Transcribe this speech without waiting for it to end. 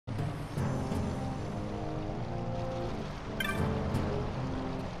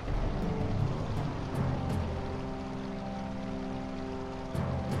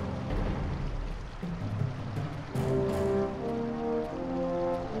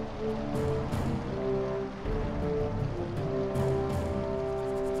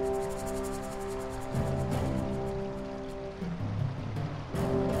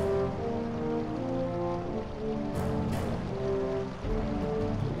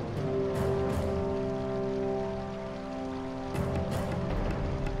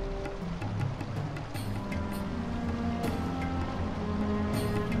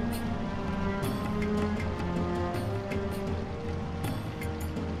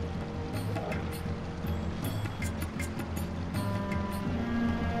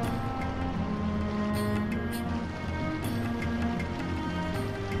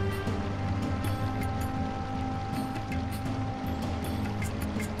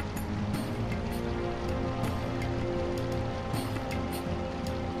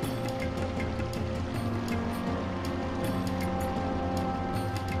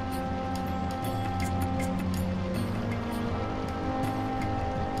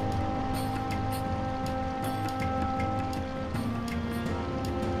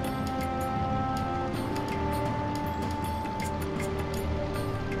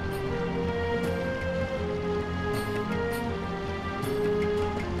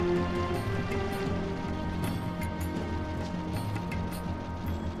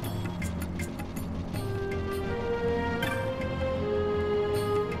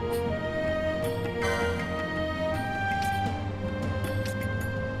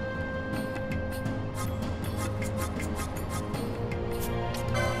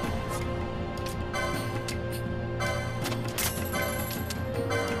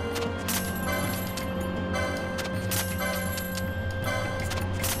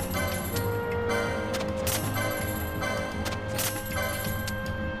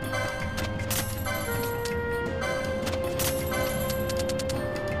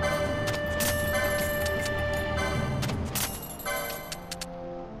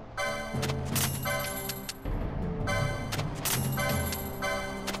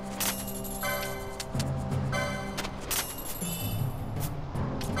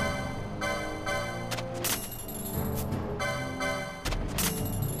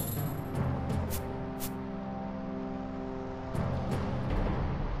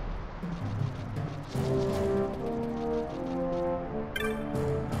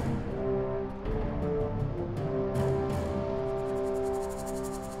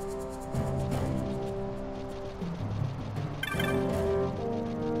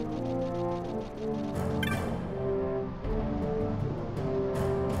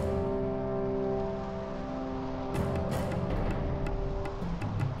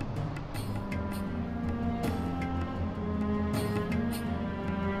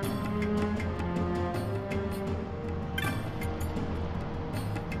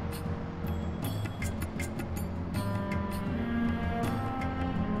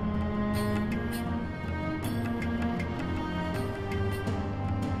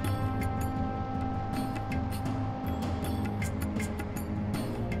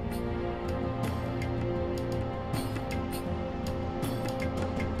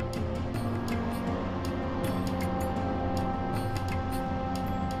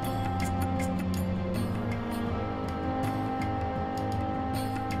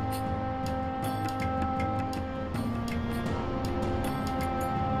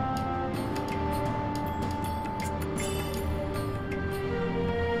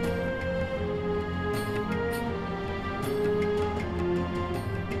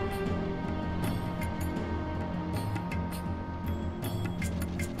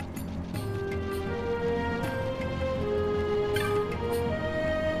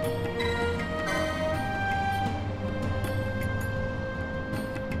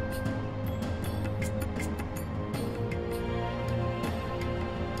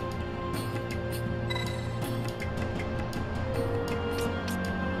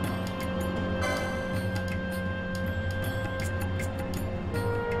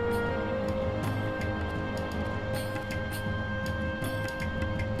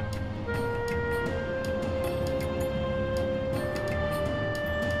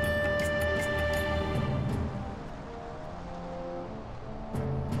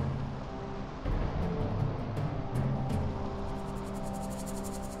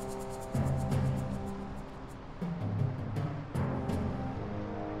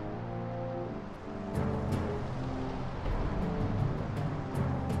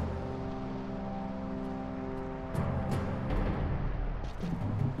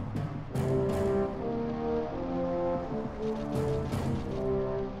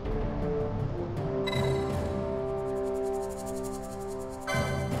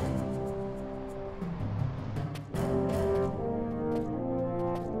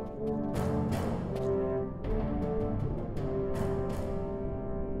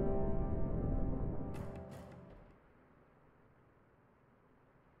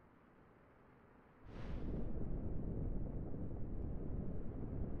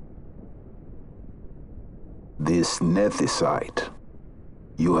This nethicite.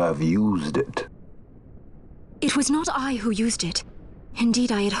 You have used it. It was not I who used it.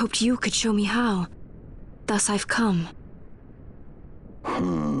 Indeed, I had hoped you could show me how. Thus I've come.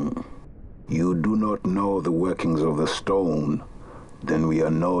 You do not know the workings of the stone. Then we are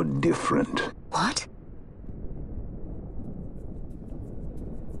no different. What?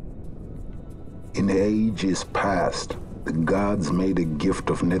 In ages past, the gods made a gift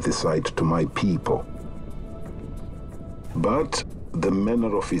of nethicite to my people. But the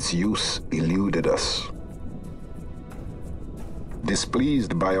manner of its use eluded us.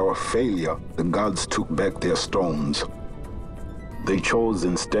 Displeased by our failure, the gods took back their stones. They chose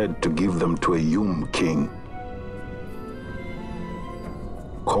instead to give them to a Yum king.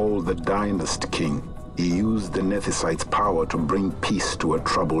 Called the Dynast King, he used the nethicite's power to bring peace to a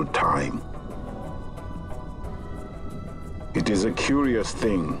troubled time. It is a curious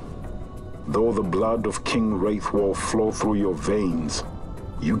thing. Though the blood of King Wraithwall flow through your veins,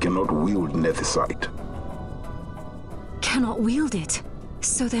 you cannot wield nethicite. Cannot wield it?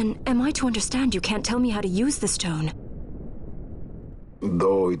 So then, am I to understand you can't tell me how to use the stone?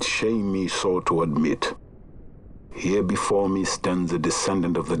 Though it shame me so to admit, here before me stands a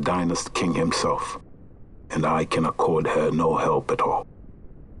descendant of the Dynast King himself, and I can accord her no help at all.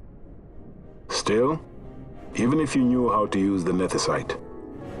 Still, even if you knew how to use the nethicite,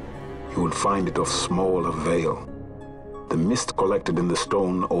 you would find it of small avail. The mist collected in the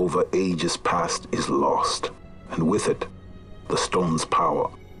stone over ages past is lost, and with it, the stone's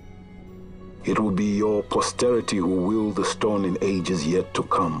power. It will be your posterity who wield the stone in ages yet to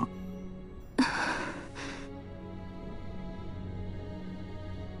come.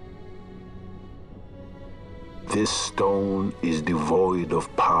 This stone is devoid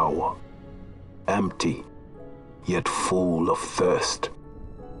of power, empty, yet full of thirst,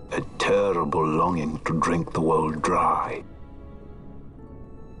 a terrible longing to drink the world dry.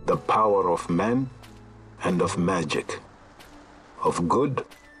 The power of men and of magic, of good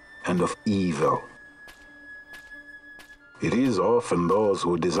and of evil. It is often those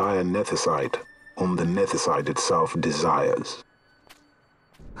who desire nethicite whom the nethicite itself desires.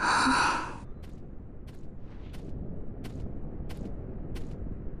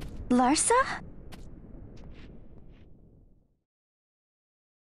 Larsa?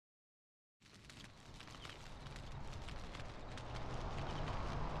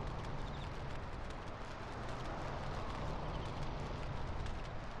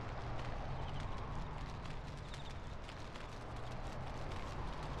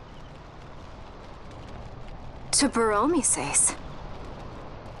 To Baromi says.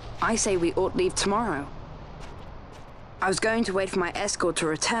 I say we ought leave tomorrow. I was going to wait for my escort to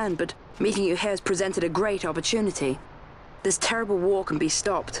return, but meeting you here has presented a great opportunity. This terrible war can be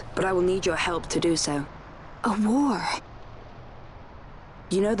stopped, but I will need your help to do so. A war?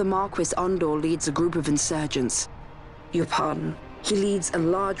 You know the Marquis Ondor leads a group of insurgents. Your pardon. He leads a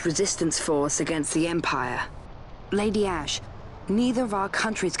large resistance force against the Empire. Lady Ash, neither of our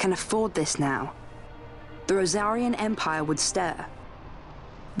countries can afford this now. The Rosarian Empire would stir.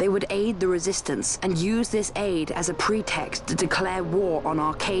 They would aid the resistance and use this aid as a pretext to declare war on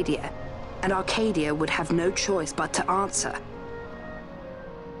Arcadia, and Arcadia would have no choice but to answer.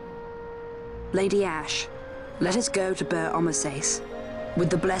 Lady Ash, let us go to Ber Omasace. With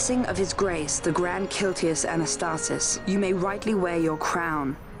the blessing of His Grace, the Grand Kiltius Anastasis, you may rightly wear your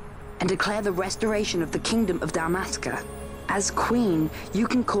crown and declare the restoration of the Kingdom of Dalmasca. As Queen, you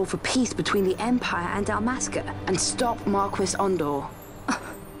can call for peace between the Empire and Dalmasca and stop Marquis Ondor.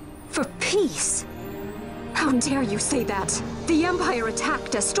 For peace? How dare you say that? The Empire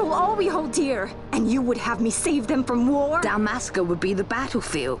attacked us, stole all we hold dear, and you would have me save them from war? Dalmasca would be the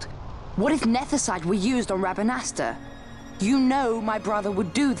battlefield. What if nethicite were used on Rabanasta? You know my brother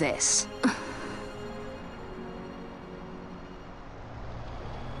would do this.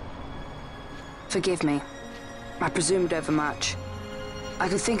 Forgive me. I presumed overmuch. I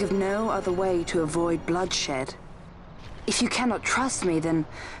could think of no other way to avoid bloodshed. If you cannot trust me, then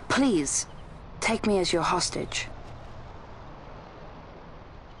please, take me as your hostage.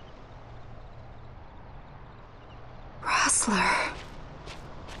 Rustler.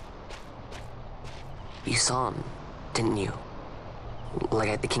 You saw him, didn't you? Like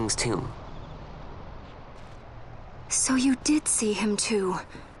at the King's tomb. So you did see him too.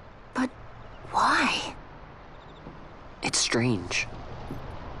 But why? It's strange.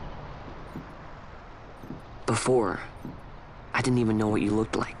 Before, I didn't even know what you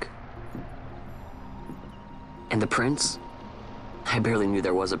looked like. And the prince? I barely knew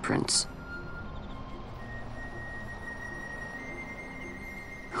there was a prince.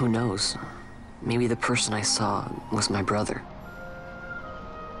 Who knows? maybe the person I saw was my brother.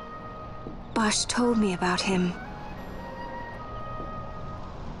 Basch told me about him.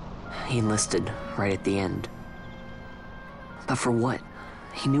 He enlisted right at the end. But for what?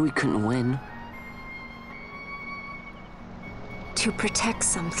 He knew he couldn't win. To protect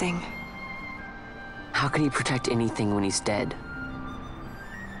something. How can he protect anything when he's dead?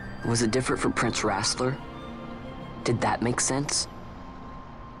 Was it different for Prince Rastler? Did that make sense?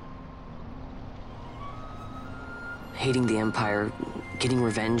 Hating the Empire, getting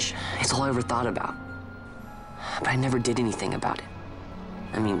revenge, it's all I ever thought about. But I never did anything about it.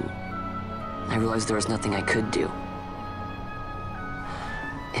 I mean, I realized there was nothing I could do.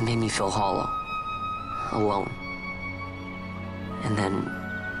 It made me feel hollow, alone. And then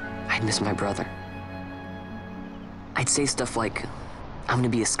I'd miss my brother. I'd say stuff like, I'm gonna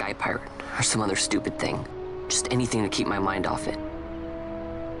be a sky pirate, or some other stupid thing. Just anything to keep my mind off it.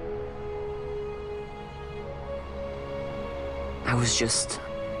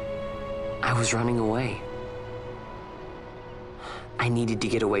 I was running away. I needed to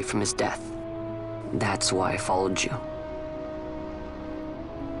get away from his death. That's why I followed you.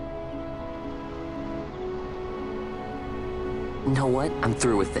 You know what? I'm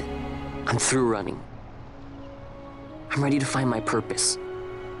through with it. I'm through running. I'm ready to find my purpose.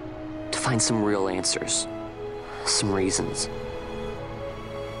 To find some real answers. Some reasons.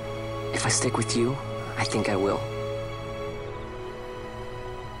 If I stick with you, I think I will.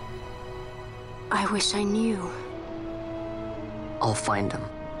 I wish I knew. I'll find him.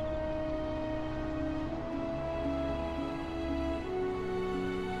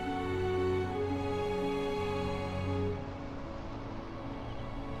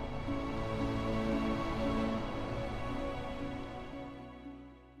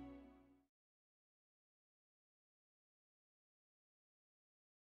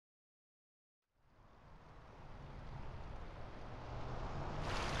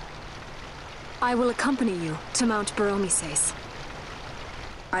 I will accompany you to Mount Baromises.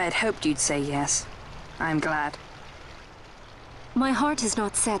 I had hoped you'd say yes. I'm glad. My heart is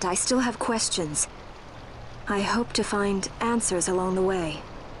not set. I still have questions. I hope to find answers along the way.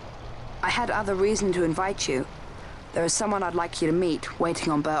 I had other reason to invite you. There is someone I'd like you to meet,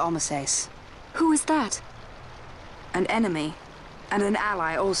 waiting on Baromises. Who is that? An enemy, and an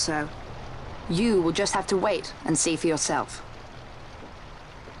ally also. You will just have to wait and see for yourself.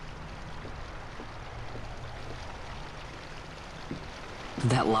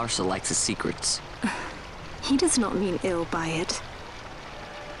 That Larsa likes his secrets. He does not mean ill by it.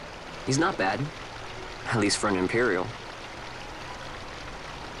 He's not bad. At least for an Imperial.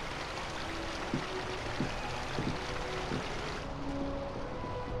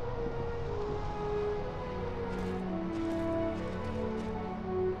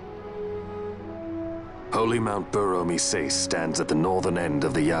 Holy Mount Baromises stands at the northern end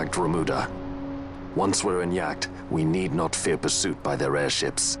of the Jagd Remuda. Once we're in Jagd, we need not fear pursuit by their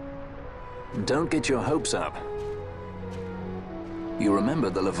airships. Don't get your hopes up. You remember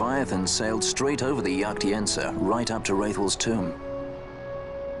the Leviathan sailed straight over the Jagd Yensa, right up to Wraithel's tomb.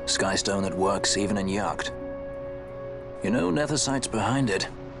 Skystone that works even in Jagd. You know, Nethersight's behind it.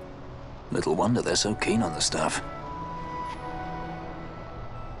 Little wonder they're so keen on the stuff.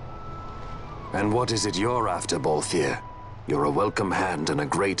 And what is it you're after, Balthier? You're a welcome hand and a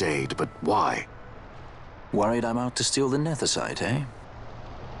great aid, but why? Worried I'm out to steal the Nethersight, eh?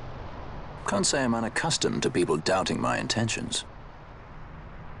 Can't say I'm unaccustomed to people doubting my intentions.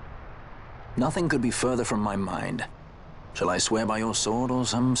 Nothing could be further from my mind. Shall I swear by your sword or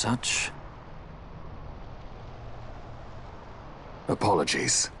some such?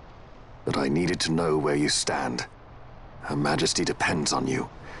 Apologies, but I needed to know where you stand. Her Majesty depends on you,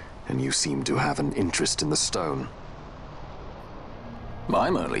 and you seem to have an interest in the stone.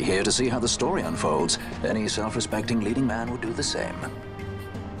 I'm only here to see how the story unfolds. Any self-respecting leading man would do the same.